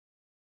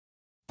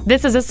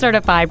This is a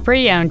certified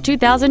pre-owned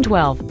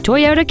 2012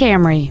 Toyota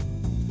Camry.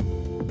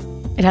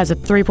 It has a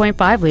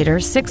 3.5-liter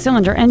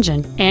six-cylinder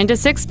engine and a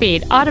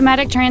 6-speed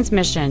automatic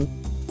transmission.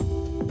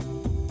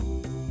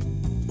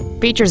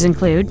 Features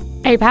include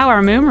a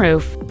power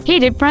moonroof,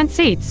 heated front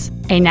seats,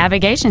 a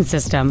navigation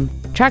system,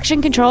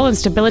 traction control and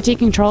stability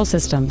control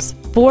systems,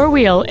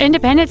 4-wheel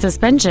independent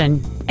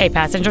suspension, a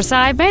passenger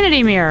side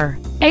vanity mirror,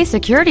 a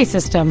security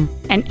system,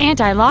 an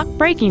anti-lock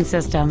braking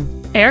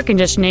system, air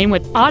conditioning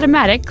with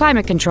automatic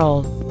climate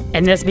control,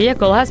 and this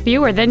vehicle has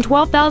fewer than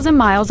 12,000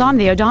 miles on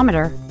the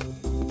odometer.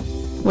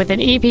 With an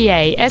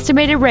EPA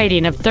estimated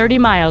rating of 30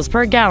 miles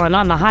per gallon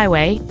on the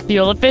highway,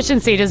 fuel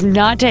efficiency does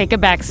not take a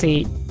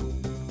backseat.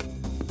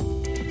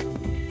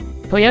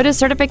 Toyota's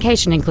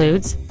certification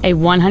includes a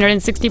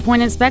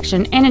 160-point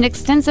inspection and an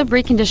extensive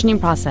reconditioning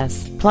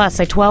process,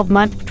 plus a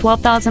 12-month,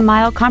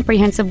 12,000-mile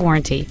comprehensive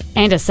warranty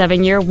and a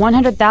 7-year,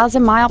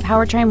 100,000-mile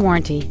powertrain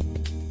warranty.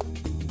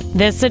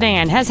 This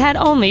sedan has had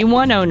only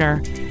one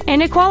owner,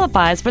 and it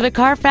qualifies for the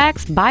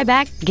Carfax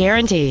buyback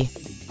guarantee.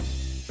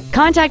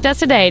 Contact us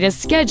today to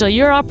schedule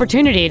your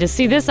opportunity to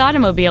see this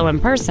automobile in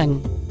person.